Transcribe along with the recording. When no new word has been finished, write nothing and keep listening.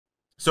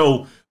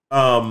So,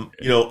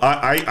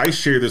 I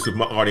share this with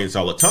my audience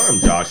all the time,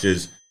 Josh,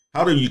 is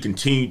how do you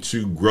continue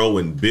to grow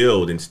and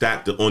build and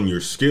stack on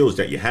your skills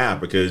that you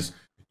have? Because,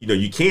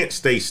 you can't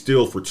stay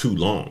still for too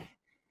long.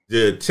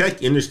 The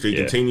tech industry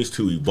continues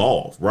to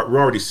evolve. We're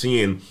already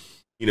seeing,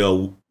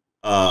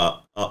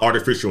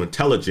 artificial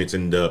intelligence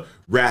and the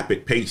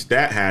rapid pace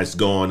that has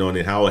gone on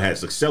and how it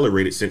has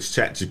accelerated since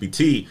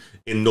ChatGPT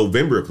in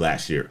November of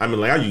last year. I mean,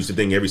 like I use the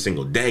thing every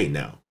single day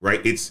now, right?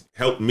 It's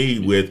helped me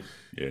with,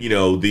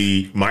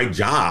 my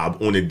job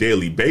on a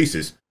daily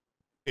basis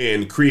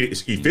and create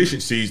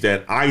efficiencies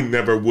that I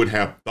never would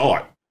have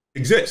thought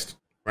exist,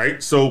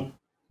 right? So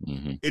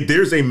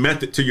there's a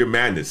method to your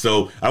madness.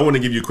 So I want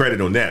to give you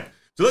credit on that.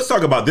 So let's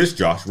talk about this,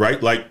 Josh,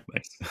 right? Like,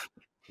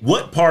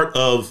 what part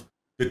of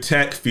the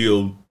tech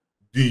field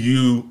do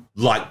you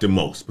like the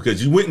most?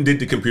 Because you went and did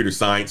the computer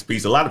science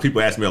piece. A lot of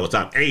people ask me all the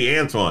time, hey,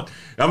 Antoine,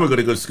 I'm going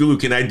to go to school.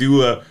 Should I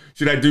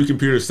do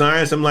computer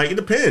science? I'm like, it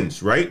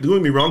depends, right? Don't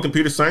get me wrong.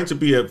 Computer science would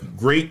be a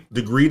great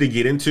degree to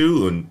get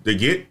into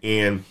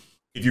and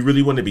if you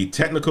really want to be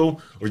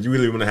technical or you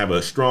really want to have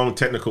a strong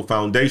technical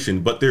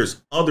foundation, but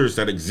there's others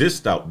that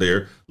exist out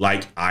there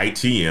like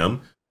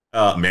ITM,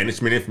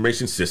 management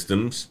information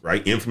systems,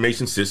 right?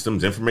 Information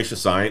systems, information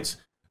science.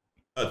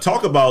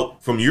 Talk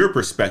about, from your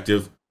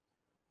perspective,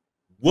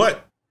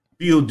 what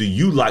field do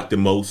you like the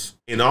most?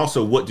 And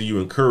also, what do you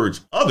encourage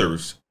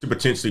others to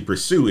potentially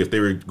pursue if they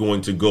were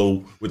going to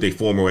go with a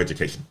formal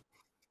education?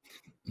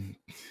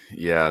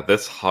 Yeah,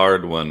 that's a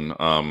hard one.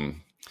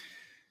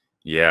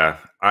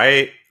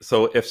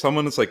 So if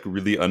someone is like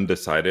really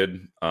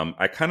undecided,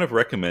 I kind of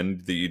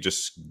recommend that you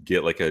just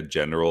get like a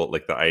general,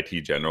 like the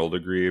IT general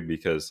degree,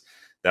 because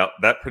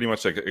that pretty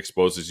much like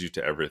exposes you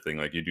to everything.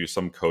 Like you do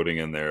some coding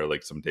in there,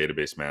 like some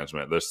database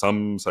management, there's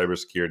some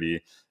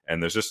cybersecurity,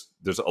 and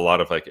there's a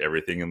lot of like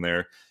everything in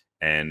there.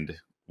 And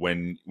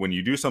when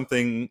you do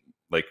something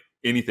like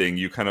anything,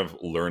 you kind of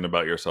learn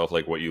about yourself,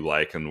 like what you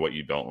like and what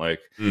you don't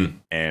like.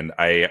 And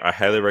I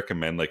highly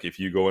recommend, like, if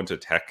you go into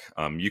tech,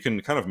 you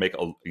can kind of make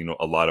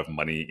a lot of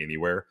money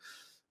anywhere.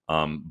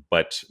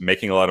 But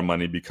making a lot of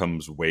money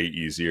becomes way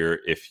easier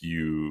if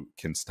you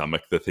can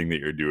stomach the thing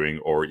that you're doing,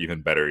 or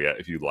even better yet,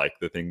 if you like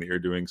the thing that you're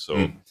doing.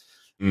 So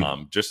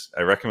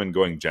I recommend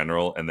going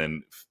general and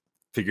then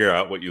figure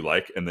out what you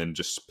like, and then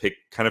just pick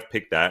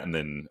that, and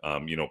then,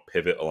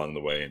 pivot along the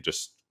way, and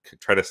just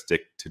try to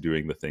stick to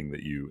doing the thing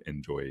that you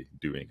enjoy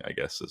doing, I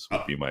guess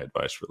would be my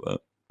advice for that.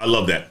 I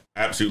love that.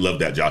 I absolutely love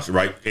that, Josh.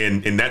 Right.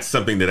 And that's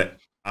something that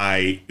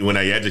when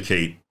I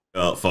educate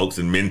folks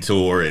and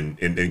mentor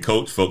and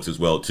coach folks as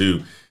well,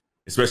 too,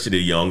 especially the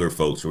younger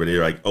folks, where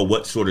they're like, oh,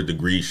 what sort of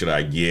degree should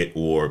I get?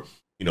 Or,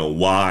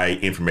 why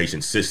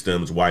information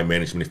systems, why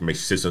management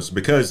information systems?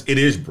 Because it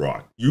is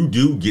broad. You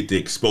do get the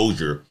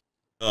exposure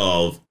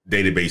of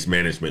database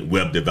management,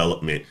 web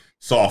development,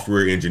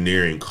 software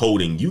engineering,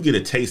 coding. You get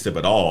a taste of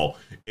it all,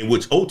 and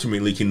which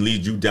ultimately can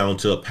lead you down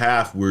to a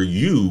path where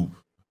you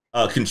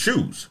can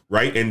choose,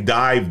 right? And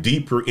dive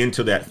deeper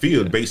into that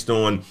field based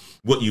on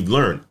what you've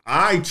learned.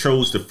 I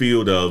chose the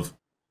field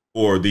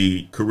or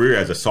the career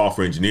as a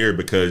software engineer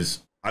because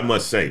I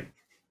must say,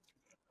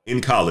 in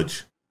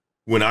college,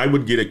 when I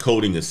would get a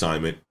coding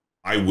assignment,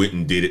 I went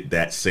and did it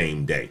that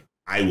same day.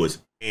 I was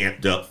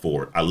amped up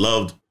for it. I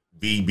loved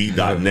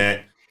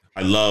VB.net.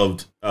 I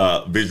loved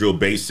Visual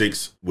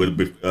Basics with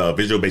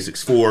Visual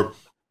Basics 4,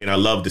 and I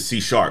loved the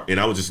C#. And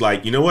I was just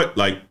like, you know what?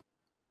 Like,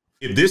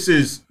 if this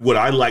is what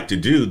I like to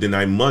do, then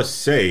I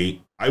must say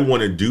I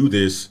want to do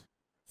this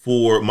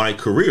for my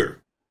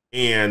career.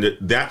 And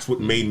that's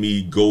what made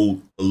me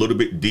go a little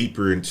bit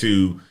deeper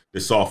into the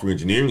software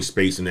engineering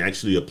space and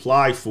actually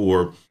apply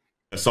for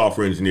a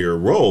software engineer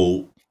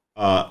role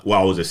while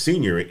I was a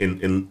senior.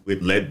 And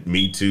it led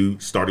me to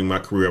starting my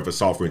career as a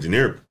software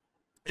engineer.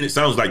 And it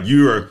sounds like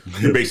you're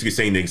basically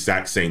saying the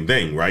exact same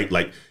thing, right?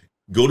 Like,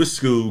 go to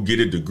school, get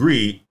a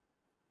degree,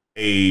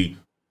 a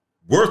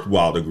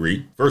worthwhile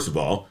degree, first of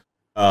all,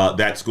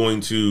 that's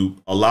going to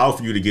allow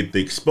for you to get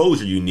the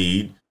exposure you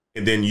need.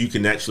 And then you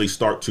can actually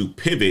start to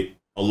pivot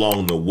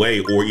along the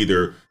way, or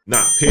either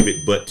not pivot,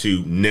 but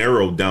to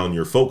narrow down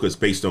your focus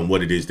based on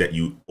what it is that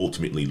you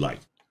ultimately like.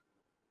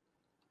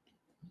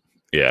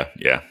 Yeah.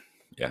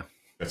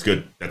 That's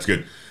good. That's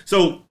good.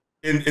 So,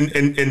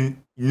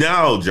 and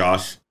now,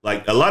 Josh,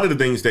 like, a lot of the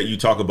things that you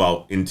talk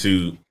about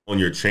on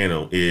your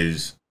channel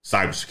is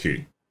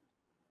cybersecurity.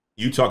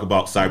 You talk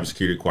about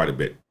cybersecurity quite a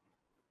bit.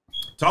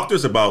 Talk to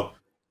us about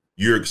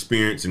your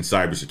experience in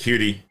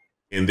cybersecurity,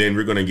 and then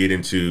we're going to get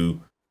into,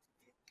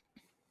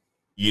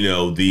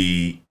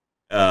 the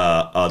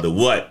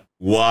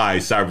why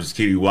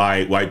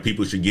cybersecurity, why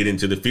people should get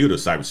into the field of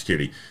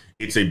cybersecurity.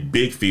 It's a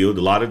big field,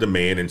 a lot of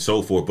demand and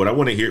so forth, but I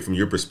want to hear from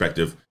your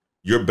perspective,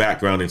 your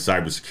background in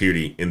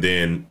cybersecurity, and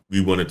then we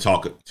want to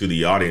talk to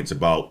the audience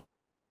about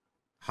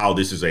how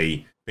this is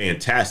a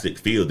fantastic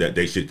field that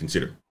they should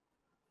consider.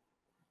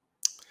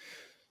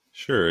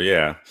 Sure,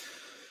 yeah.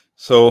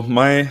 So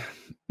my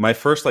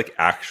first like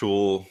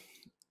actual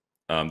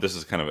this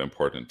is kind of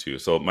important too.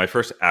 So my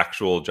first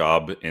actual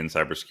job in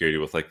cybersecurity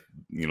with like,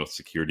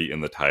 security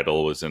in the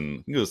title was I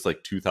think it was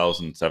like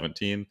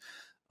 2017.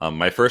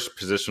 My first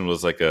position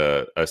was like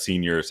a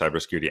senior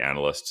cybersecurity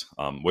analyst,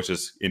 which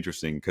is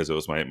interesting because it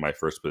was my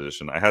first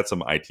position. I had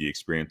some IT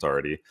experience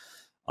already,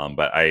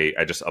 but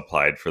I just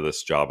applied for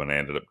this job and I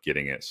ended up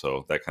getting it.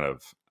 So that kind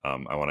of,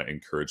 I want to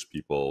encourage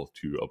people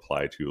to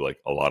apply to like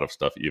a lot of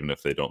stuff, even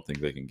if they don't think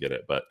they can get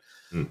it. But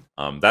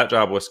that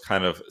job was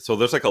kind of, so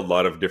there's like a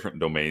lot of different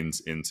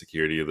domains in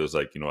security. There's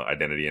like,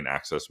 identity and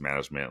access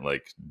management,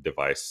 like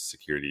device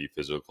security,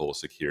 physical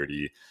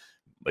security,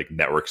 like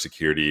network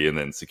security, and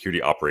then security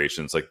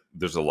operations. Like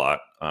there's a lot,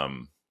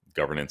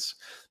 governance.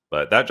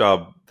 But that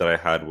job that I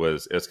had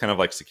it's kind of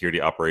like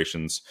security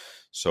operations.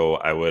 So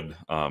I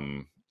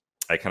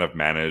kind of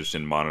managed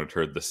and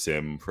monitored the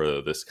SIM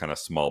for this kind of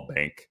small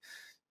bank,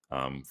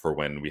 for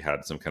when we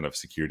had some kind of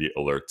security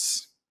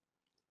alerts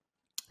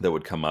that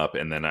would come up.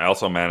 And then I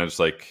also managed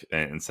like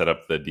and set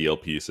up the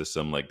DLP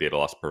system, like data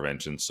loss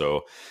prevention.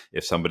 So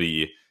if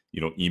somebody,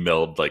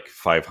 emailed like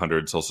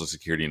 500 social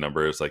security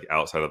numbers like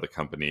outside of the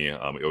company,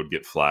 it would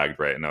get flagged,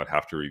 right? And I would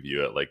have to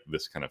review it, like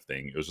this kind of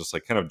thing. It was just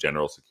like kind of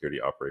general security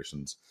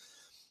operations.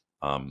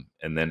 And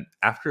then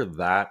after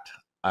that,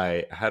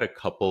 I had a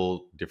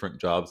couple different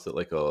jobs at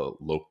like a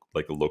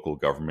local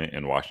government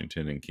in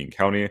Washington and King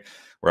County,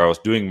 where I was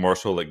doing more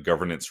so like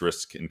governance,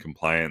 risk, and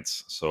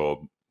compliance.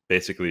 So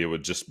basically, it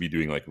would just be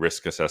doing like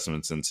risk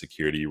assessments and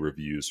security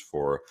reviews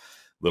for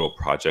little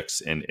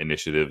projects and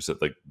initiatives that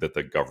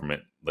the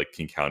government, like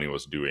King County,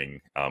 was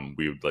doing.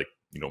 We would like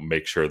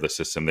make sure the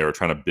system they were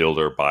trying to build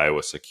or buy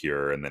was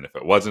secure, and then if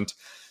it wasn't,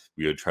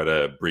 we would try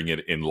to bring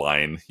it in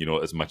line,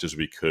 as much as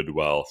we could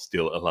while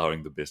still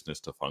allowing the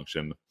business to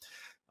function.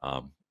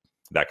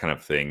 That kind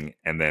of thing.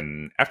 And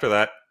then after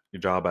that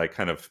job, I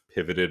kind of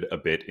pivoted a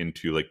bit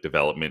into like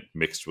development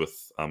mixed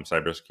with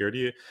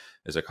cybersecurity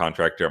as a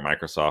contractor at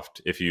Microsoft.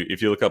 If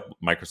you look up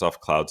Microsoft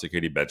Cloud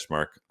Security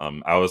Benchmark,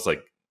 I was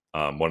like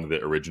one of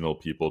the original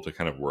people to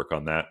kind of work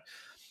on that.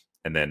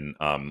 And then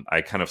I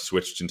kind of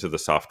switched into the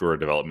software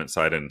development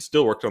side and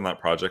still worked on that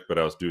project, but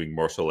I was doing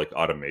more so like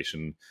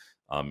automation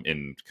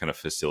in kind of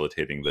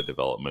facilitating the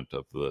development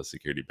of the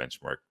security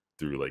benchmark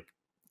through like,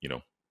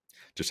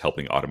 just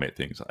helping automate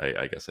things,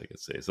 I guess I could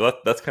say. So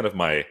that's kind of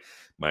my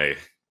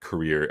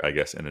career, I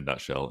guess, in a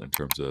nutshell, in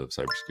terms of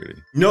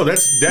cybersecurity. No,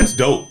 that's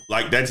dope.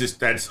 Like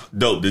that's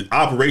dope. The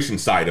operation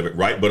side of it,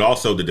 right? But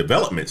also the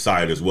development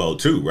side as well,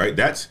 too, right?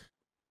 That's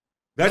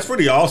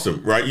pretty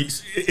awesome, right?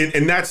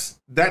 And that's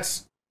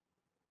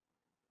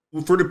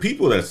for the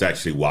people that's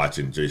actually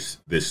watching just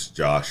this,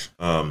 Josh.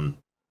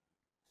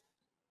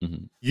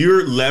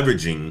 You're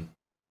leveraging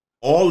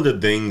all the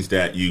things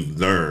that you've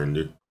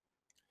learned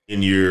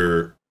in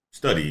your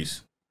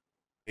studies,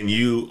 and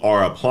you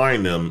are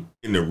applying them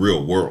in the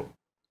real world.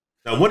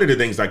 Now, one of the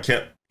things I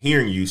kept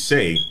hearing you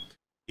say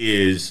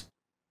is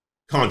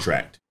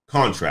contract.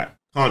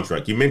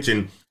 You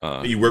mentioned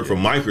that you work for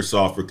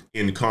Microsoft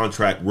in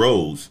contract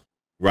roles,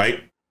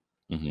 right?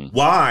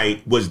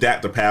 Why was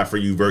that the path for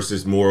you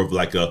versus more of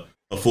like a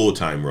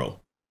full-time role?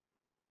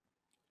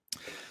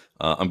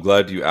 I'm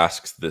glad you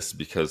asked this,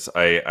 because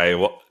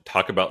I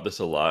talk about this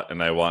a lot,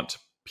 and I want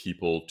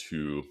people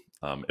to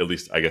at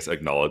least, I guess,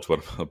 acknowledge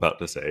what I'm about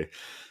to say.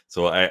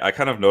 So I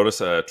kind of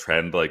notice a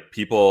trend, like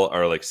people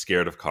are like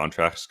scared of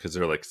contracts because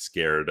they're like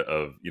scared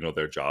of,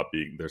 their job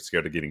they're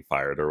scared of getting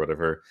fired or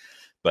whatever.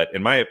 But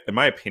in my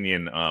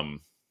opinion,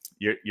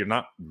 you're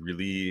not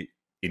really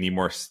any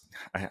more,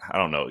 I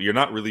don't know, you're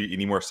not really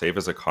any more safe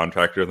as a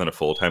contractor than a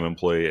full-time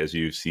employee, as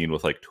you've seen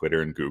with like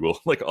Twitter and Google,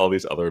 like all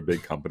these other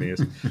big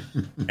companies.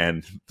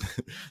 And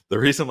the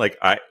reason,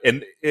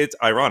 and it's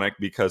ironic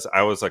because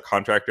I was a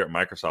contractor at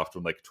Microsoft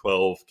when like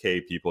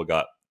 12K people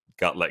got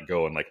let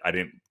go, and like I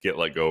didn't get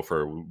let go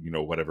for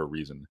whatever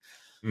reason,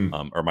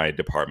 or my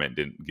department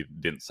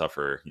didn't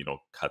suffer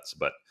cuts.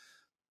 But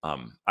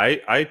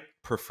I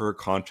prefer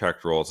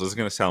contract roles. This is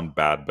going to sound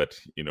bad, but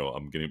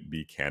I'm going to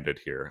be candid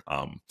here.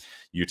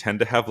 You tend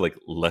to have like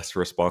less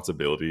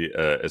responsibility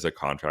as a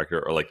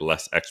contractor, or like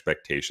less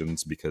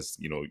expectations, because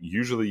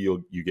usually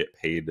you get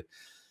paid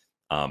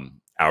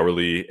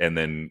hourly, and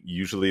then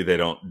usually they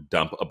don't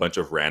dump a bunch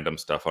of random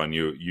stuff on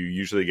you. You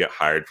usually get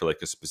hired for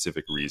like a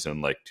specific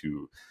reason, like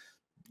to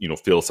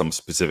fill some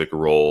specific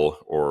role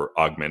or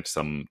augment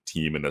some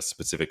team in a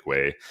specific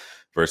way.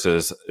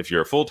 Versus if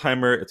you're a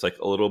full-timer, it's like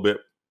a little bit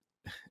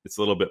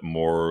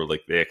more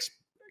like they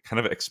kind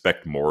of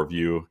expect more of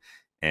you,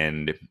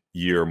 and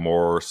you're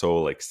more so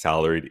like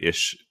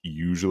salaried-ish.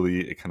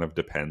 Usually, it kind of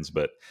depends,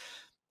 but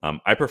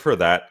I prefer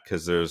that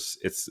because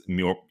it's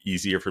more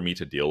easier for me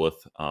to deal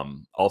with.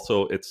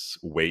 Also, it's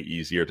way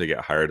easier to get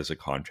hired as a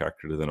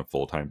contractor than a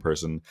full-time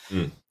person,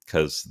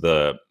 because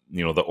the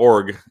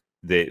org,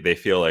 they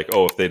feel like,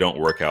 oh, if they don't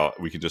work out,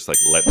 we can just like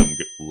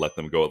let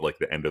them go at like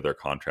the end of their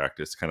contract.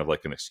 It's kind of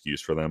like an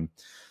excuse for them.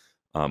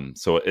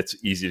 So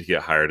it's easy to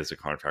get hired as a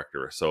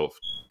contractor. So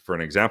for an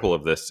example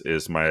of this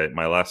is my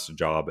last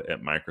job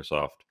at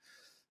Microsoft.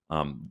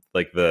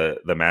 Like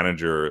the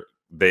manager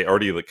they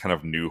already like kind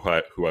of knew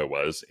who I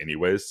was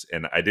anyways,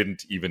 and I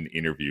didn't even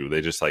interview.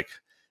 They just like,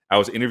 I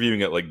was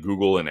interviewing at like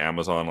Google and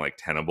Amazon, like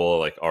Tenable,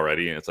 like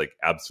already, and it's like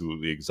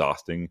absolutely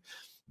exhausting.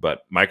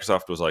 But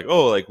Microsoft was like,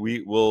 oh, like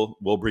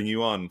we'll bring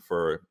you on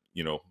for,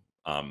 you know,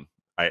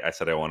 I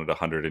said I wanted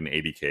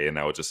 180K, and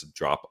I would just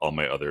drop all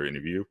my other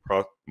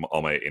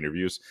all my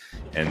interviews,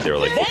 and they were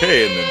like,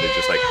 okay, and then they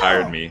just like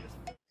hired me,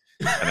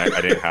 and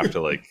I didn't have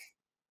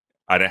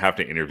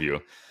to interview.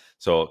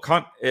 So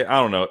I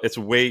don't know. It's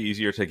way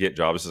easier to get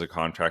jobs as a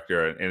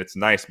contractor, and it's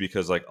nice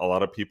because like a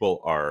lot of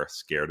people are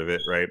scared of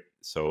it, right?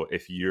 So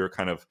if you're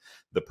kind of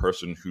the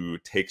person who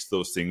takes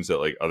those things that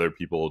like other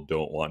people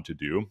don't want to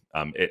do,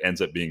 it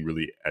ends up being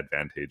really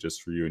advantageous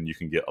for you, and you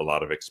can get a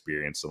lot of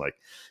experience. And like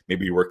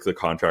maybe you work the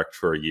contract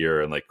for a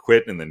year and like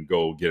quit, and then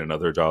go get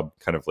another job,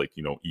 kind of like,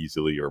 you know,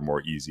 easily or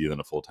more easy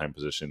than a full-time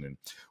position, and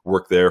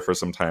work there for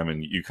some time,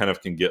 and you kind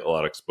of can get a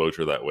lot of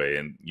exposure that way,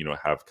 and, you know,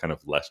 have kind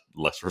of less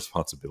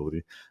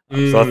responsibility.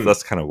 So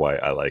that's kind of why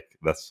I like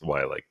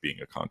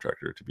being a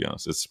contractor, to be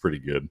honest. It's pretty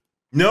good.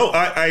 No,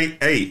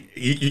 hey,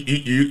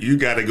 you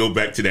got to go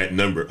back to that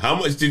number. How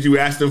much did you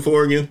ask them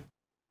for again?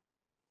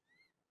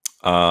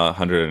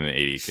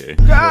 180K. To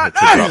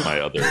drop my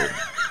other.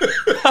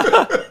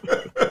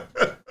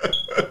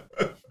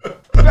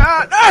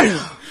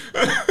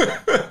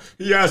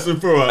 You asked them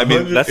for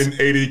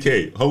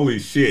 180K. Holy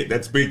shit,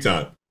 that's big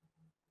time.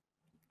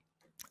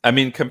 I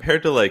mean,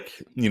 compared to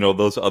like, you know,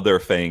 those other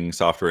FANG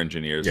software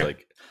engineers,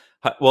 like,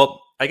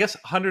 well, I guess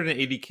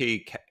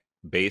 180K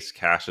base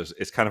cash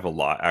is kind of a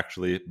lot,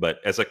 actually. But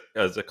as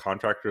a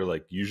contractor,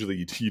 like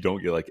usually you don't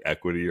get like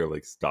equity or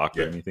like stock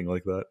or anything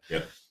like that.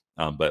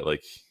 But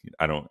like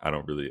I don't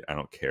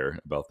care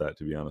about that,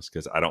 to be honest,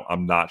 because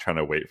I'm not trying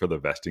to wait for the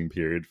vesting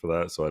period for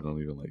that, so I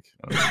don't even care.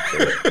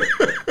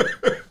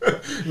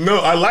 No,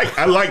 I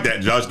like that,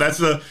 Josh. That's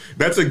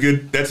a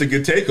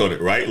good take on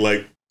it, right?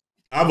 Like,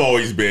 I've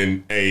always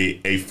been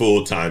a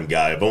full-time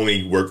guy. I've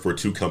only worked for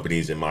 2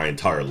 companies in my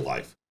entire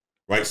life,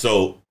 right?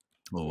 So,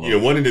 you know,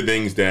 one of the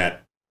things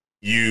that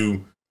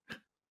you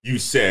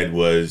said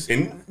was,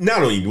 and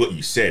not only what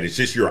you said, it's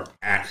just your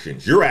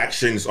actions. Your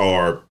actions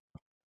are,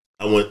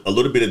 I want a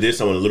little bit of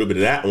this, I want a little bit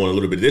of that, I want a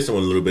little bit of this, I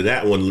want a little bit of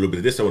that, I want a little bit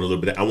of this, I want a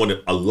little bit of that. I want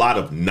a lot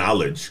of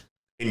knowledge.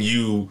 And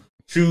you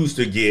choose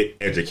to get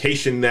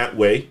education that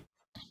way,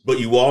 but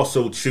you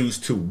also choose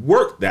to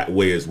work that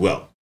way as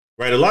well,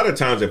 right? A lot of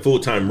times at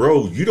full-time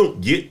roles, you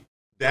don't get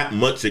that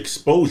much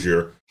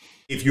exposure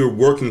if you're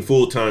working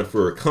full-time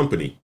for a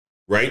company,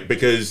 right?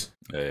 Because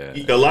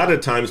a lot of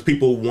times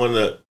people want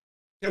to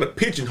kind of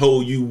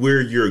pigeonhole you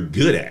where you're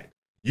good at.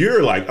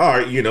 You're like, all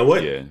right, you know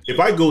what? If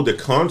I go the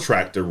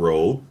contractor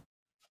role,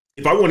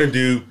 if I want to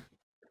do,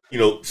 you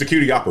know,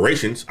 security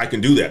operations, I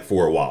can do that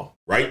for a while,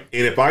 right?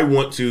 And if I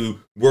want to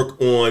work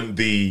on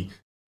the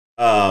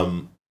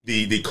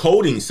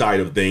coding side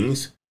of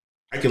things,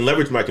 I can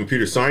leverage my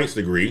computer science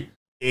degree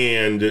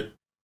and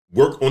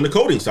work on the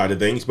coding side of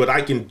things, but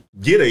I can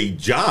get a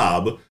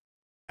job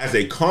as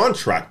a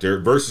contractor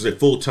versus a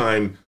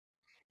full-time,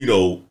 you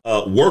know,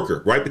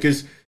 worker, right?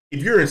 Because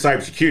if you're in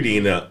cybersecurity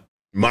in a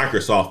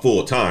Microsoft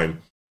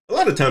full-time, a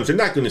lot of times they're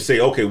not going to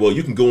say, okay, well,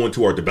 you can go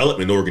into our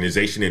development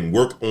organization and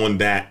work on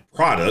that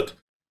product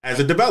as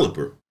a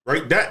developer,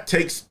 right? That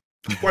takes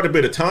quite a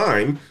bit of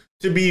time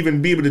to be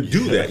able to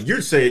do that.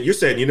 You're saying,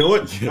 you know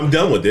what? I'm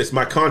done with this.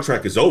 My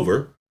contract is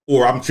over,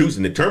 or I'm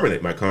choosing to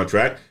terminate my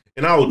contract,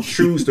 and I will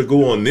choose to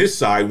go on this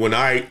side when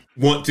I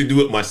want to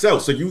do it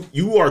myself. So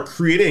you are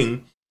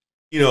creating,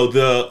 you know,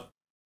 the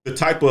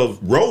type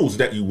of roles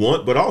that you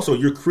want, but also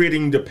you're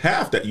creating the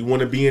path that you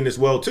want to be in as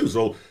well too.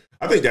 So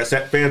I think that's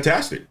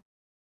fantastic.